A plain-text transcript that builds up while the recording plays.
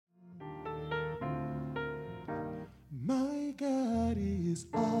is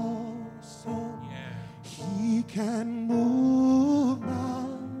awesome. Yeah. He can move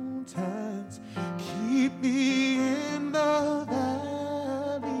mountains, keep me in the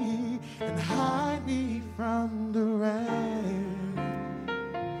valley, and hide me from the rain.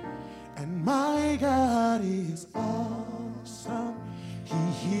 And my God is awesome. He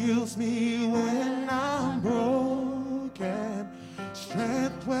heals me when I'm broken,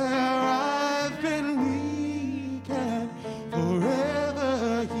 strength where I've been weak, and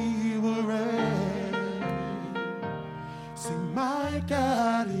forever He will reign. Sing, my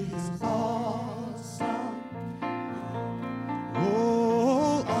God is awesome.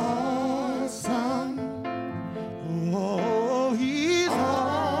 Oh, awesome. Oh, He's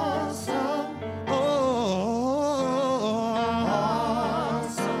awesome. Oh,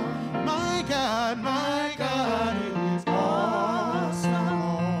 awesome. My God is awesome.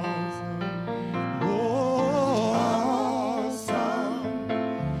 Oh, awesome.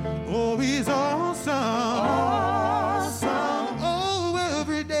 Oh, He's awesome. Awesome. Oh,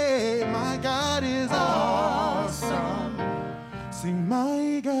 every day, my God is awesome. Sing,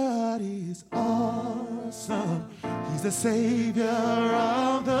 my God is awesome. He's the Savior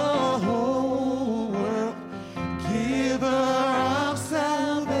of the whole world, giver of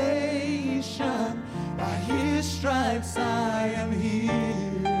salvation. By His stripes I am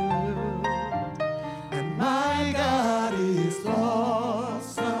healed. And my God is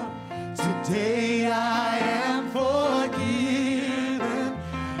awesome. Today I am forgiven.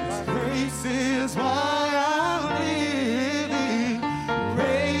 His grace is why I'm living.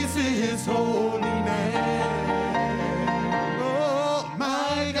 Praise His holy name. Oh,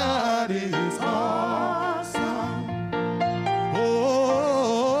 my God is awesome.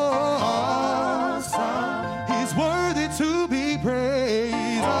 Oh, awesome. He's worthy to be praised.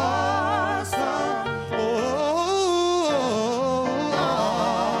 Awesome. Oh,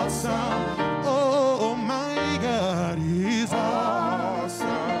 awesome. Oh, my God is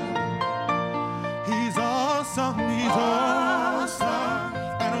awesome. He's awesome. He's awesome.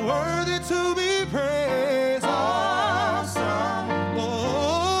 And worthy to be praised. Awesome. Oh,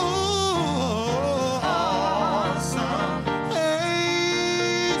 awesome.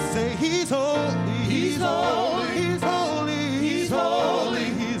 Hey, say He's holy. He's holy. He's holy. He's holy.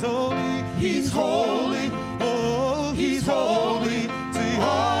 He's holy. He's holy. Oh, He's holy. Say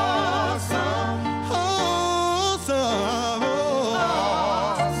awesome. Awesome. Oh,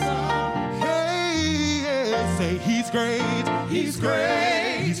 awesome. Hey, yeah. Say He's great. He's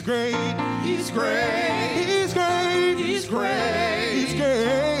great. He's great. He's great. He's great. He's great. He's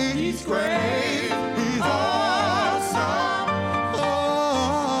great. He's great. He's awesome.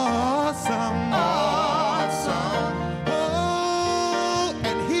 Awesome. Awesome. Oh,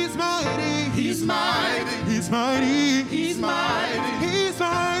 and He's mighty. He's mighty. He's mighty. He's mighty. He's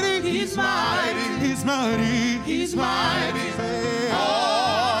mighty. He's mighty. He's mighty. He's mighty. Say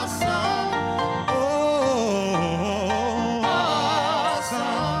awesome. Oh,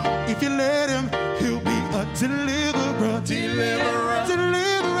 awesome. If you let Him, He'll be a deliverer. Deliverer.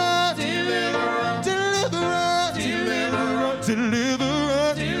 Deliverer. Deliverer. Deliverer. Deliverer.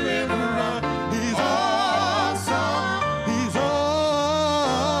 Deliverer. Deliverer. He's awesome. He's awesome.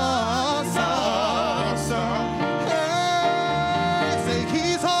 Hey, say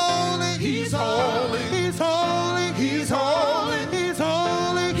He's holy. He's holy. He's holy. He's holy. He's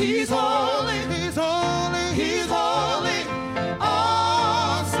holy. He's holy. He's holy. He's holy.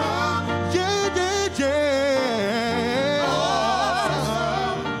 Awesome. Yeah, yeah, yeah.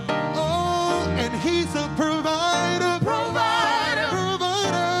 Awesome. Oh, and He's a provider. Provider.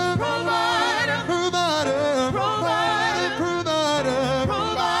 Provider. Provider. Provider. Provider. Provider.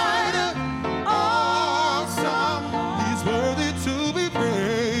 Provider. Awesome. He's worthy to be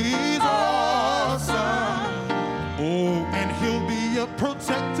praised. Awesome. Oh, and He'll be a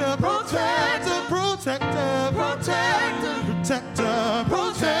protector. Protector. Protector. Protector. Protector.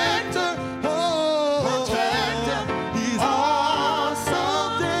 Protector. Oh, protector. He's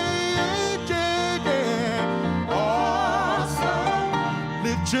awesome. Yeah, yeah, yeah. Awesome.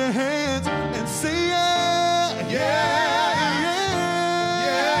 Lift your hands and say yeah. Yeah. Yeah.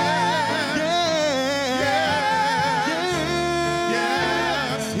 Yeah. Yeah.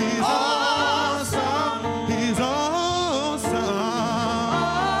 Yes. He's awesome. He's awesome.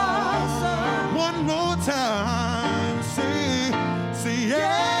 One more time. Say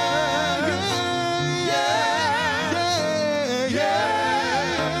yeah. Yeah.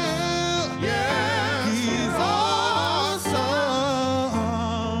 Yeah. He's awesome.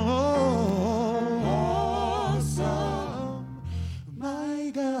 Awesome.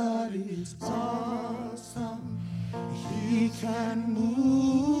 My God is awesome. He He can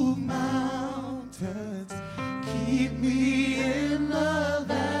move mountains, keep me in the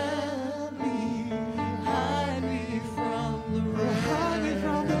valley, hide me from the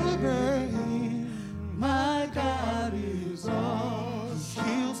rain. My God is awesome.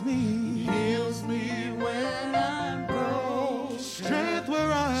 Heals me when I'm broke. Strength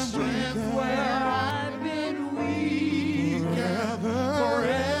where I'm weak, where I've been weak.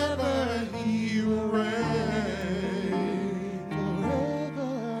 Forever He will reign.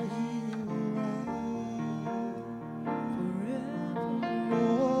 Forever He will reign.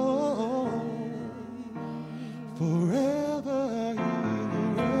 Forever He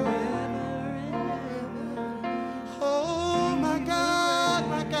will reign. Oh, my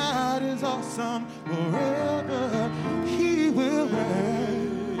God is awesome. Forever He will reign.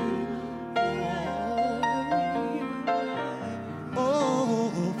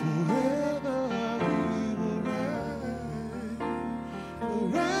 Oh, forever He will reign.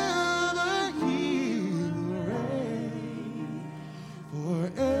 Forever He will reign.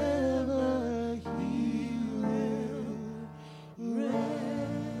 Forever He will reign.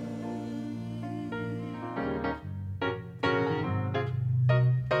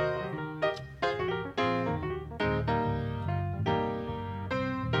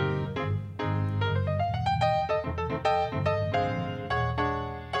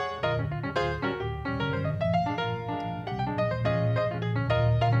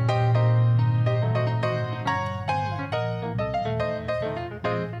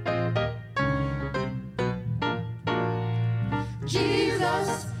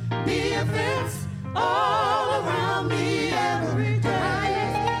 Jesus, be a fence all around me every day.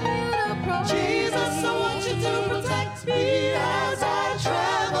 Jesus, I want you to protect me as I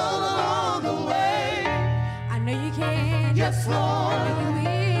travel along the way. I know you can. Yes, Lord.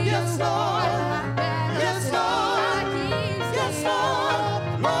 Yes, Lord. Yes, Lord. Yes,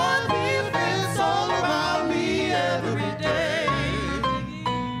 Lord. Lord, be a fence all around me every day.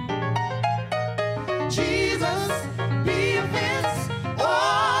 Jesus, be a fence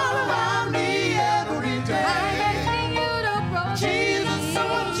all around me every day. Jesus, I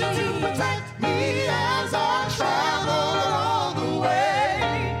want you to protect me as I travel along the way.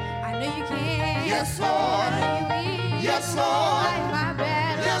 I know you can. Yes, Lord. Yes, Lord.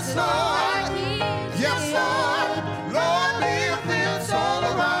 Yes, Lord. Yes, Lord. Lord, be a fence all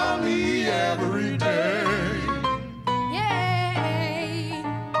around me every day. Yay.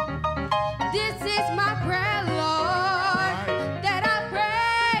 This is my prayer, Lord, that I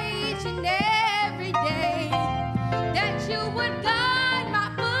pray each and every day, that you would guide my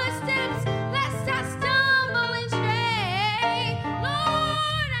footsteps, lest I stumble and stray.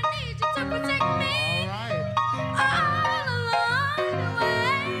 Lord, I need you to protect me all along the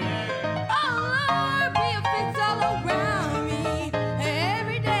way. Oh, Lord, be a fence all around me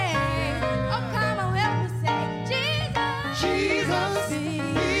every day. Oh, come on, help me say, Jesus, be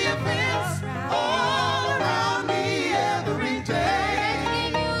a fence all around me every day.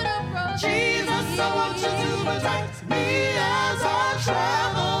 Jesus, I want you to protect me as I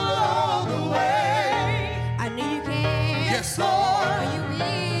travel along the way. I know you can. Yes, Lord. You will.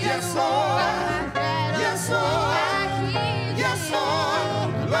 Yes, Lord. Yes, Lord. Yes,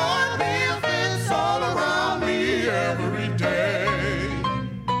 Lord. Lord, be a fence all around me every day.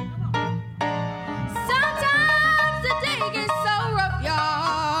 Sometimes the day gets so rough,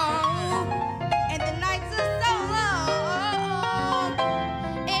 y'all, and the nights are so long.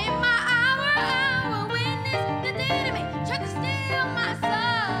 In my hour witness, the enemy tried to steal my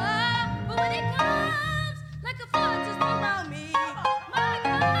soul. But when it comes like a fortress around me, my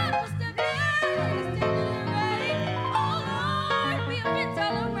God will step in, standing ready. Oh Lord, be a fence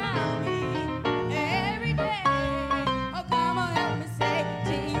all around me every day. Oh, come on, help me say,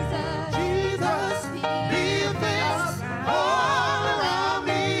 Jesus. Jesus, be a fence all around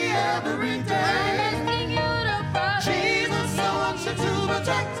me every day. Jesus, I want you to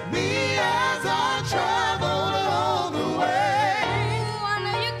protect me as I travel along the way.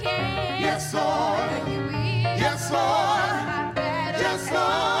 Yes, Lord. Yes, Lord. Yes,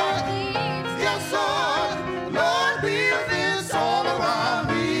 Lord. Yes, Lord. Lord, be a fence all around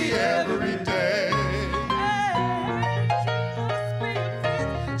me every day.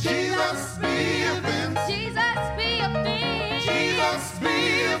 Jesus, be a fence. Jesus, be a fence. Jesus, be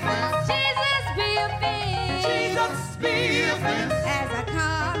a fence. Jesus, be a fence. Jesus, be a fence. As I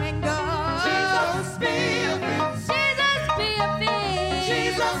come and go.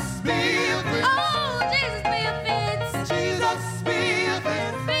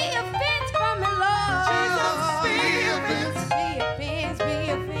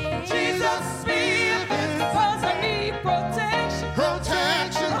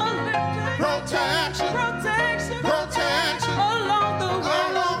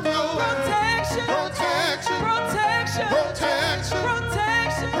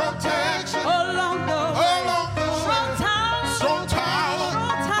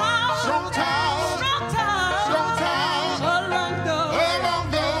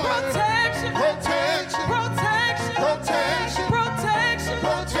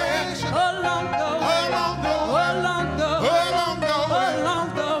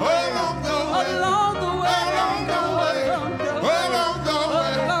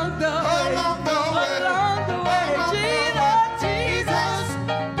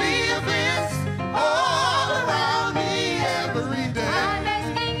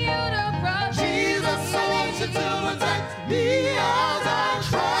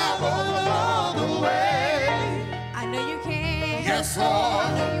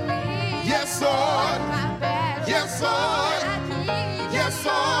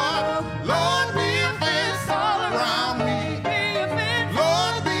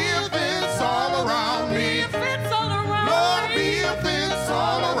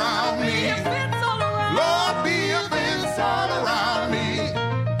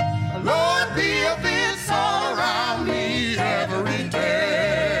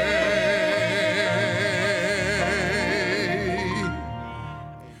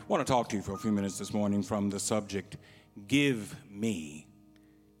 want to talk to you for a few minutes this morning from the subject, Give Me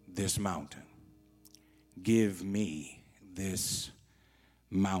This Mountain. Give me this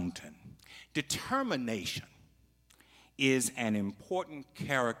mountain. Determination is an important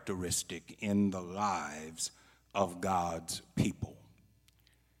characteristic in the lives of God's people.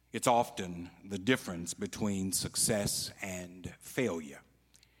 It's often the difference between success and failure,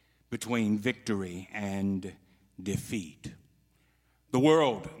 between victory and defeat. The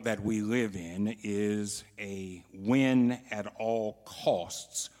world that we live in is a win at all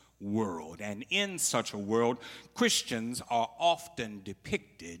costs world, and in such a world, Christians are often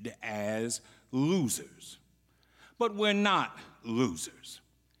depicted as losers. But we're not losers.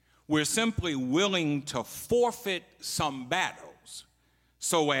 We're simply willing to forfeit some battles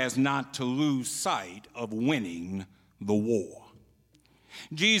so as not to lose sight of winning the war.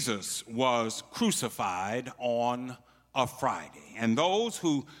 Jesus was crucified on a Friday, and those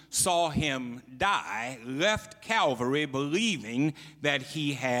who saw him die left Calvary believing that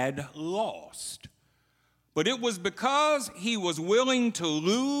he had lost. But it was because he was willing to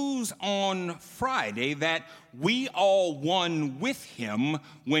lose on Friday that we all won with him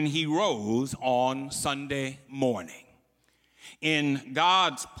when he rose on Sunday morning. In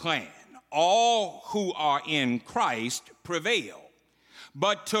God's plan, all who are in Christ prevail.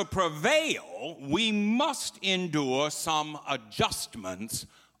 But to prevail, we must endure some adjustments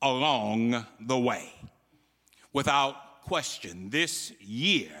along the way. Without question, this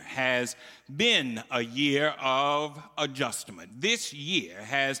year has been a year of adjustment. This year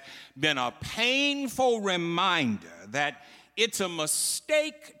has been a painful reminder that it's a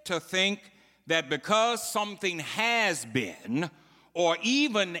mistake to think that because something has been or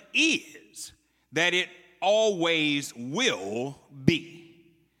even is, that it always will be.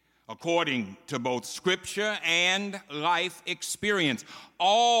 According to both Scripture and life experience,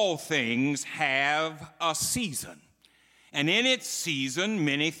 all things have a season. And in its season,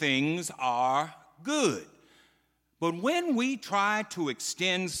 many things are good. But when we try to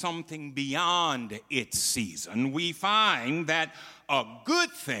extend something beyond its season, we find that a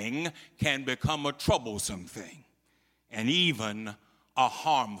good thing can become a troublesome thing and even a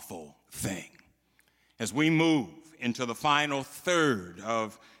harmful thing. As we move into the final third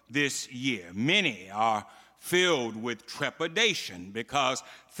of this year, many are filled with trepidation because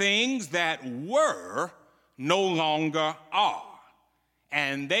things that were no longer are,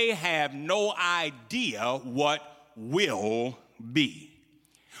 and they have no idea what will be.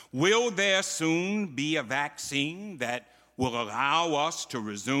 Will there soon be a vaccine that will allow us to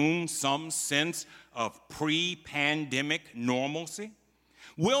resume some sense of pre-pandemic normalcy?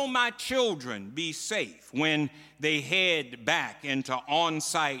 Will my children be safe when they head back into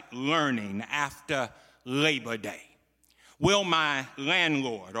on-site learning after Labor Day? Will my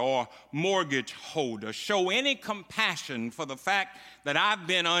landlord or mortgage holder show any compassion for the fact that I've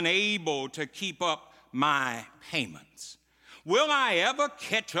been unable to keep up my payments? Will I ever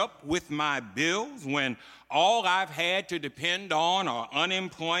catch up with my bills when all I've had to depend on are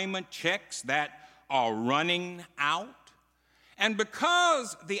unemployment checks that are running out? And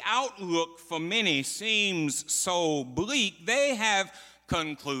because the outlook for many seems so bleak, they have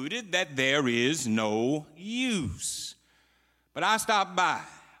concluded that there is no use. But I stopped by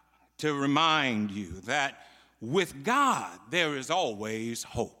to remind you that with God, there is always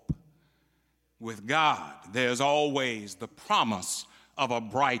hope. With God, there's always the promise of a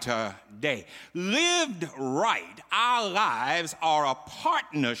brighter day. Lived right, our lives are a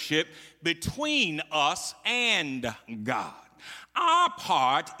partnership between us and God. Our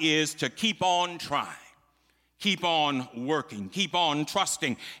part is to keep on trying, keep on working, keep on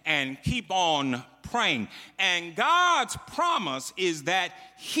trusting, and keep on praying. And God's promise is that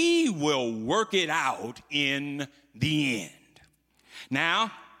He will work it out in the end.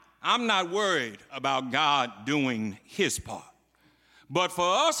 Now, I'm not worried about God doing His part. But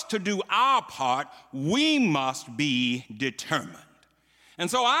for us to do our part, we must be determined. And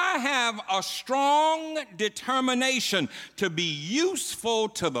so I have a strong determination to be useful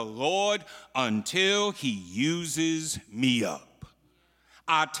to the Lord until He uses me up.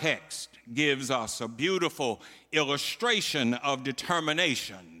 Our text gives us a beautiful illustration of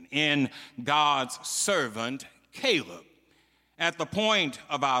determination in God's servant Caleb. At the point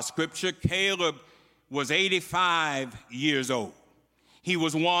of our scripture, Caleb was 85 years old. He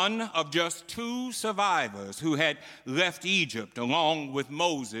was one of just 2 survivors who had left Egypt along with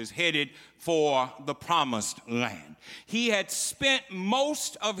Moses, headed for the promised land. He had spent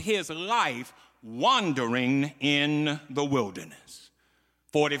most of his life wandering in the wilderness.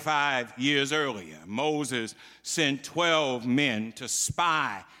 45 years earlier, Moses sent 12 men to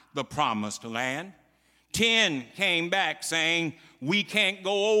spy the promised land. 10 came back saying, we can't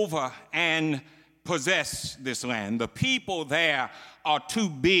go over and possess this land. The people there are too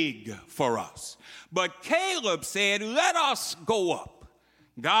big for us. But Caleb said, let us go up.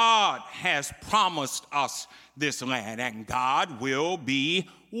 God has promised us this land, and God will be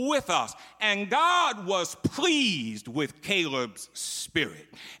with us. And God was pleased with Caleb's spirit.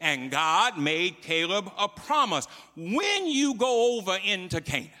 And God made Caleb a promise. When you go over into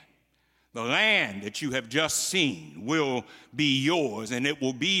Canaan, the land that you have just seen will be yours, and it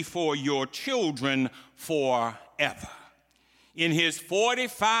will be for your children forever. In his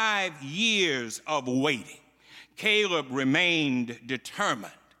 45 years of waiting, Caleb remained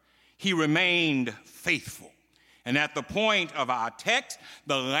determined. He remained faithful. And at the point of our text,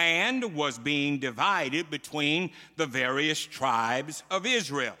 the land was being divided between the various tribes of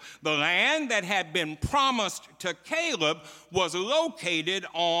Israel. The land that had been promised to Caleb was located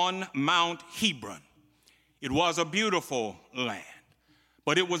on Mount Hebron. It was a beautiful land,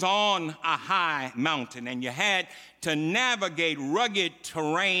 but it was on a high mountain, and you had to navigate rugged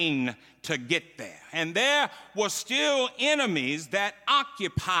terrain to get there. And there were still enemies that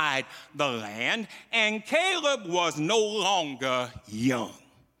occupied the land, and Caleb was no longer young.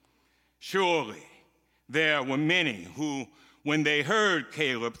 Surely there were many who, when they heard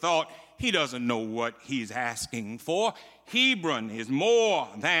Caleb, thought, he doesn't know what he's asking for. Hebron is more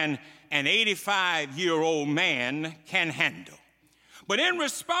than an 85-year-old man can handle. But in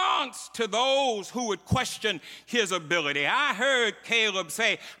response to those who would question his ability, I heard Caleb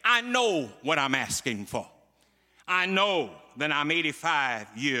say, I know what I'm asking for. I know that I'm 85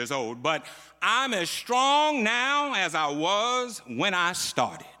 years old, but I'm as strong now as I was when I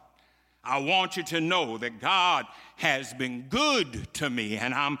started. I want you to know that God has been good to me,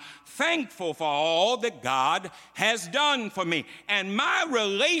 and I'm thankful for all that God has done for me. And my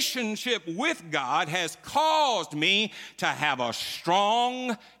relationship with God has caused me to have a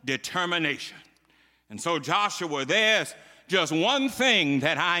strong determination. And so, Joshua, there's just one thing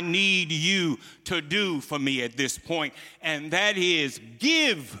that I need you to do for me at this point, and that is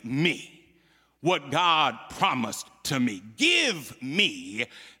give me what God promised to me. Give me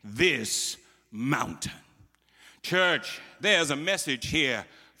this mountain. Church, there's a message here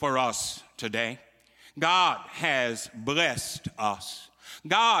for us today. God has blessed us.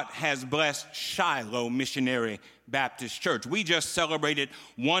 God has blessed Shiloh Missionary Baptist Church. We just celebrated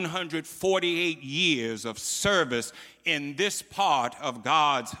 148 years of service in this part of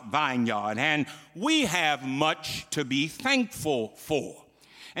God's vineyard, and we have much to be thankful for.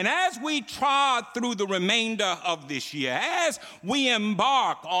 And as we trod through the remainder of this year, as we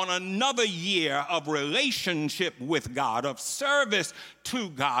embark on another year of relationship with God, of service to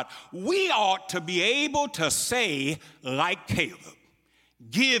God, we ought to be able to say, like Caleb,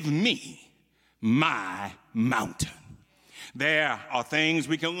 give me my mountain. There are things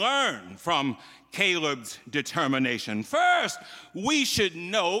we can learn from Caleb's determination. First, we should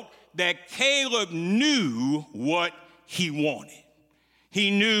note that Caleb knew what he wanted. He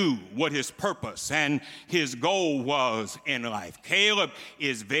knew what his purpose and his goal was in life. Caleb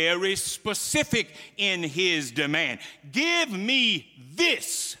is very specific in his demand. Give me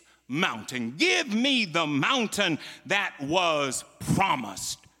this mountain. Give me the mountain that was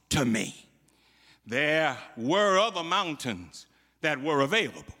promised to me. There were other mountains that were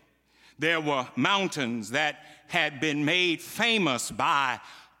available. There were mountains that had been made famous by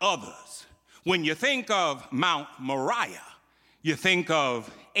others. When you think of Mount Moriah, you think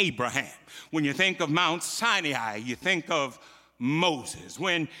of Abraham. When you think of Mount Sinai, you think of Moses.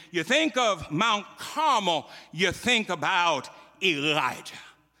 When you think of Mount Carmel, you think about Elijah.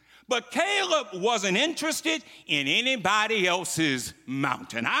 But Caleb wasn't interested in anybody else's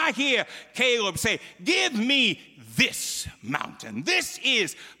mountain. I hear Caleb say, give me this mountain. This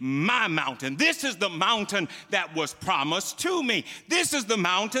is my mountain. This is the mountain that was promised to me. This is the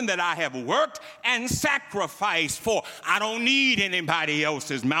mountain that I have worked and sacrificed for. I don't need anybody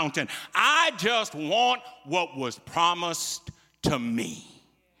else's mountain. I just want what was promised to me.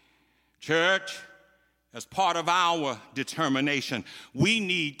 Church, as part of our determination, we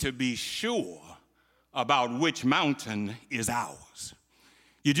need to be sure about which mountain is ours.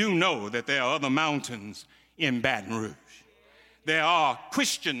 You do know that there are other mountains in Baton Rouge. There are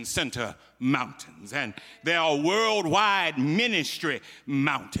Christian Center mountains, and there are worldwide ministry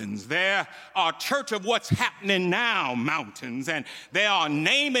mountains. There are Church of What's Happening Now mountains, and there are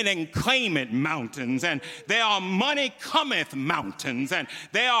Name It and Claim It mountains, and there are Money Cometh mountains, and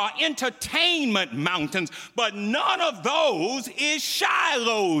there are entertainment mountains, but none of those is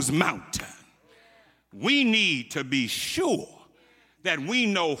Shiloh's mountain. We need to be sure that we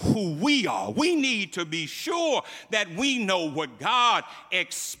know who we are. We need to be sure that we know what God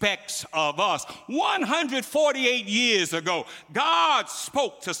expects of us. 148 years ago, God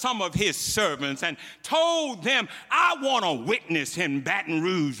spoke to some of his servants and told them, I want a witness in Baton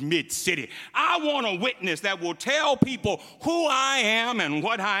Rouge Mid-City. I want a witness that will tell people who I am and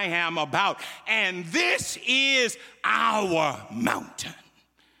what I am about. And this is our mountain.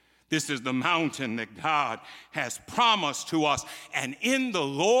 This is the mountain that God has promised to us. And in the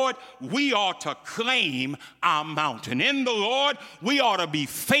Lord, we ought to claim our mountain. In the Lord, we ought to be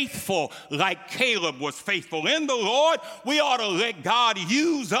faithful like Caleb was faithful. In the Lord, we ought to let God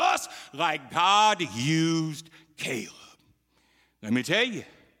use us like God used Caleb. Let me tell you,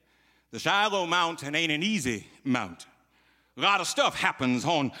 the Shiloh mountain ain't an easy mountain. A lot of stuff happens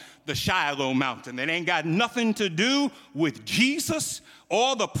on the Shiloh mountain that ain't got nothing to do with Jesus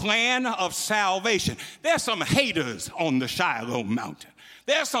or the plan of salvation. There's some haters on the Shiloh mountain.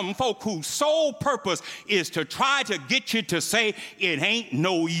 There's some folk whose sole purpose is to try to get you to say it ain't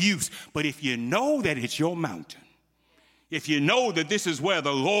no use. But if you know that it's your mountain, if you know that this is where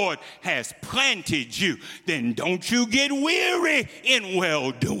the Lord has planted you, then don't you get weary in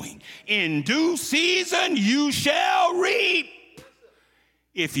well-doing. In due season you shall reap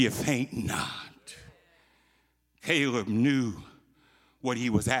if you faint not. Caleb knew what he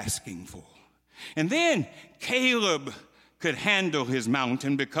was asking for. And then Caleb could handle his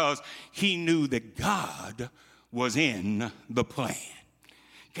mountain because he knew that God was in the plan.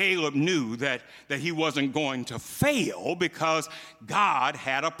 Caleb knew that he wasn't going to fail because God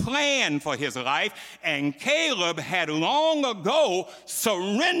had a plan for his life, and Caleb had long ago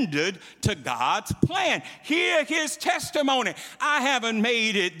surrendered to God's plan. Hear his testimony. I haven't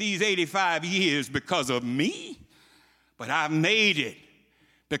made it these 85 years because of me, but I've made it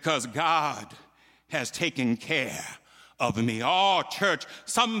because God has taken care of me. Oh, church,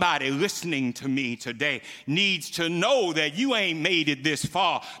 somebody listening to me today needs to know that you ain't made it this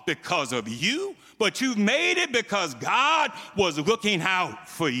far because of you, but you've made it because God was looking out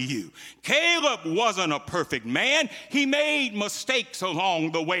for you. Caleb wasn't a perfect man. He made mistakes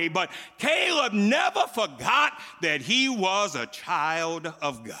along the way, but Caleb never forgot that he was a child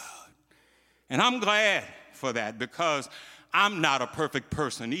of God. And I'm glad for that because I'm not a perfect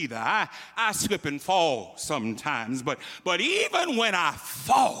person either. I slip and fall sometimes, but even when I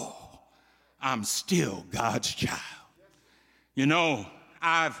fall, I'm still God's child. You know,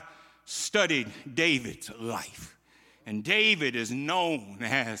 I've studied David's life, and David is known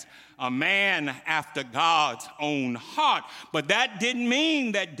as a man after God's own heart, but that didn't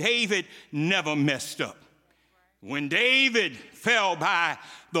mean that David never messed up. When David fell by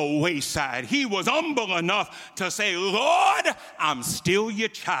the wayside, he was humble enough to say, Lord, I'm still your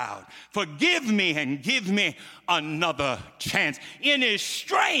child. Forgive me and give me another chance. In his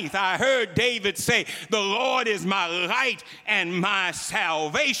strength, I heard David say, the Lord is my light and my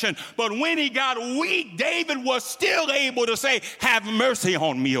salvation. But when he got weak, David was still able to say, have mercy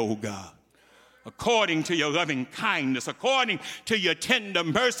on me, O God. According to your loving kindness, according to your tender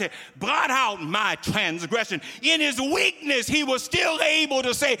mercy, blot out my transgression. In his weakness, he was still able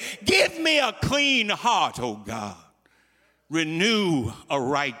to say, give me a clean heart, O God. Renew a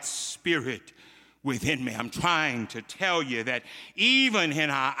right spirit within me. I'm trying to tell you that even in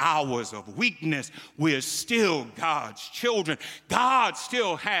our hours of weakness, we're still God's children. God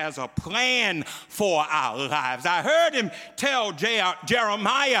still has a plan for our lives. I heard him tell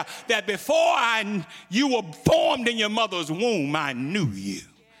Jeremiah that before you were formed in your mother's womb, I knew you.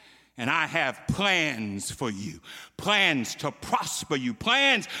 And I have plans for you, plans to prosper you,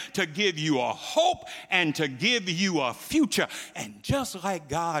 plans to give you a hope and to give you a future. And just like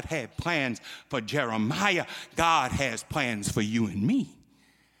God had plans for Jeremiah, God has plans for you and me.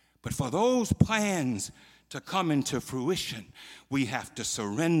 But for those plans to come into fruition, we have to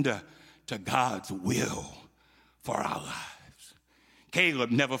surrender to God's will for our lives.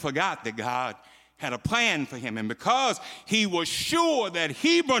 Caleb never forgot that God had a plan for him. And because he was sure that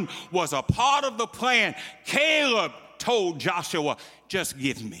Hebron was a part of the plan, Caleb told Joshua, just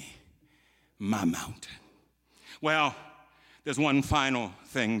give me my mountain. Well, there's one final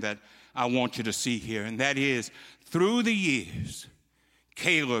thing that I want you to see here, and that is through the years,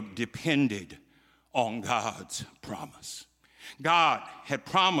 Caleb depended on God's promise. God had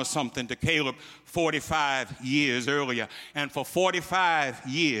promised something to Caleb 45 years earlier. And for 45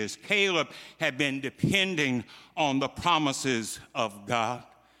 years, Caleb had been depending on the promises of God.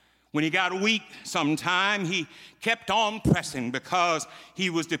 When he got weak sometime, he kept on pressing because he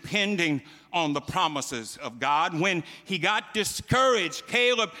was depending on the promises of God. When he got discouraged,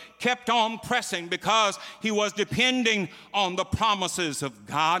 Caleb kept on pressing because he was depending on the promises of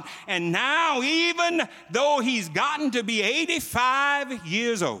God. And now, even though he's gotten to be 85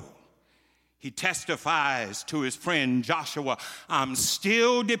 years old, he testifies to his friend Joshua, I'm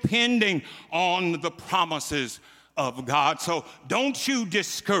still depending on the promises of God. So don't you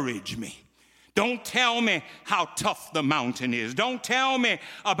discourage me. Don't tell me how tough the mountain is. Don't tell me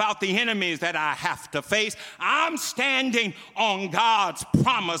about the enemies that I have to face. I'm standing on God's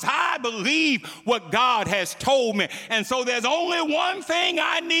promise. I believe what God has told me. And so there's only one thing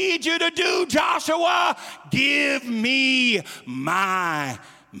I need you to do, Joshua. Give me my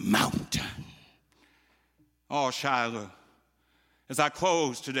mountain. Oh, Shiloh, as I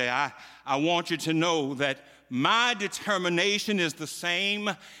close today, I want you to know that my determination is the same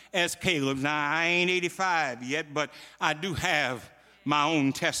as Caleb's. Now, I ain't 85 yet, but I do have my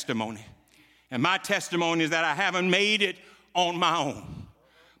own testimony. And my testimony is that I haven't made it on my own,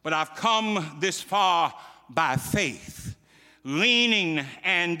 but I've come this far by faith, leaning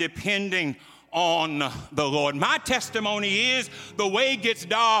and depending on the Lord. My testimony is the way gets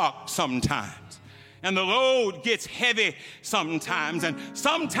dark sometimes. And the load gets heavy sometimes. And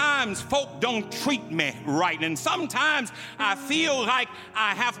sometimes folk don't treat me right. And sometimes I feel like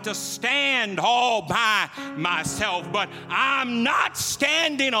I have to stand all by myself. But I'm not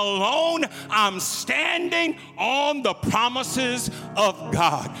standing alone. I'm standing on the promises of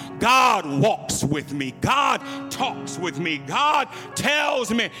God. God walks with me. God talks with me. God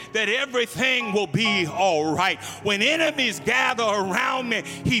tells me that everything will be all right. When enemies gather around me,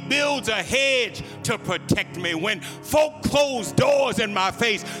 he builds a hedge to protect me. When folk close doors in my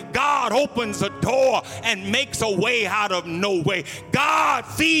face, God opens a door and makes a way out of no way. God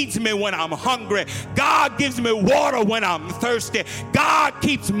feeds me when I'm hungry. God gives me water when I'm thirsty. God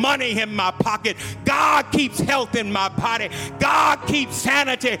keeps money in my pocket. God keeps health in my body. God keeps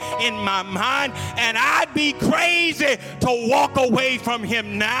sanity in my mind. And I'd be crazy to walk away from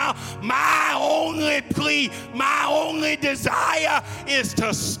him now. My only plea, my only desire is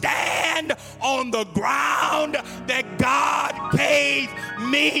to stand on the ground that God gave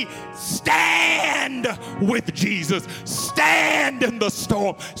me. Stand with Jesus. Stand in the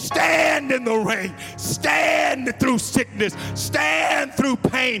storm. Stand in the rain. Stand through sickness. Stand through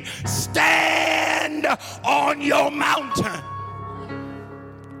pain. Stand on your mountain.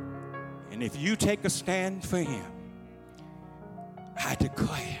 And if you take a stand for him, I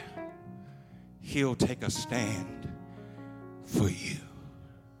declare he'll take a stand for you.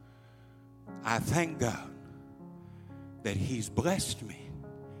 I thank God that he's blessed me,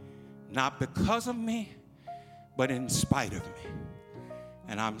 not because of me, but in spite of me.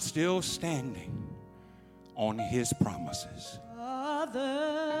 And I'm still standing on his promises.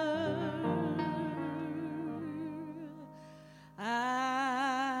 Father, I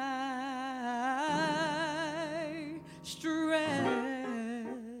stretch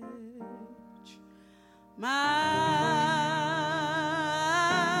my